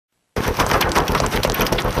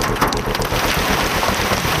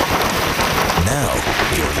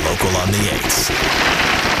on the 8s.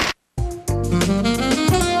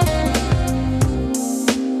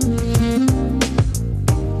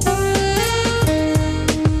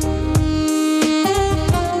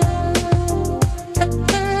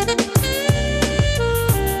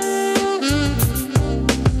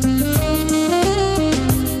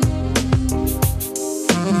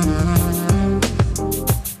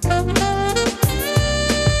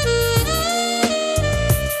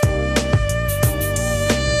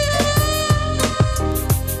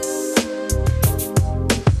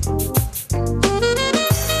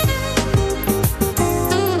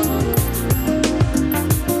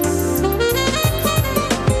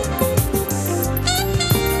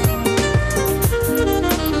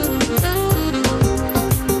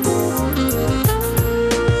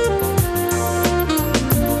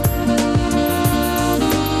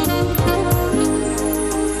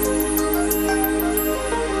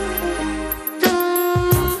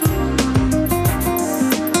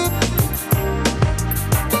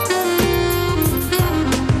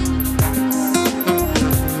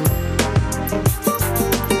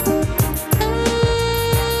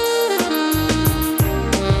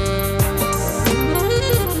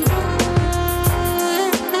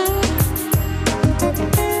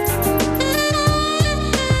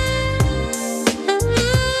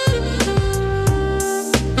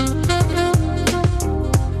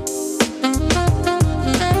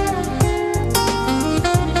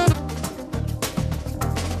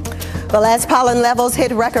 Well, as pollen levels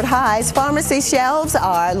hit record highs, pharmacy shelves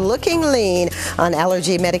are looking lean on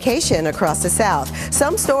allergy medication across the South.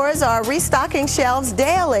 Some stores are restocking shelves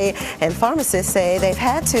daily, and pharmacists say they've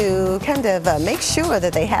had to kind of make sure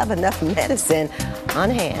that they have enough medicine on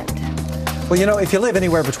hand. Well, you know, if you live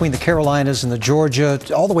anywhere between the Carolinas and the Georgia,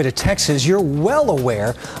 all the way to Texas, you're well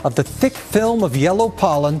aware of the thick film of yellow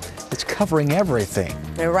pollen that's covering everything.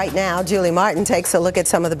 And right now, Julie Martin takes a look at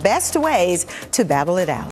some of the best ways to battle it out.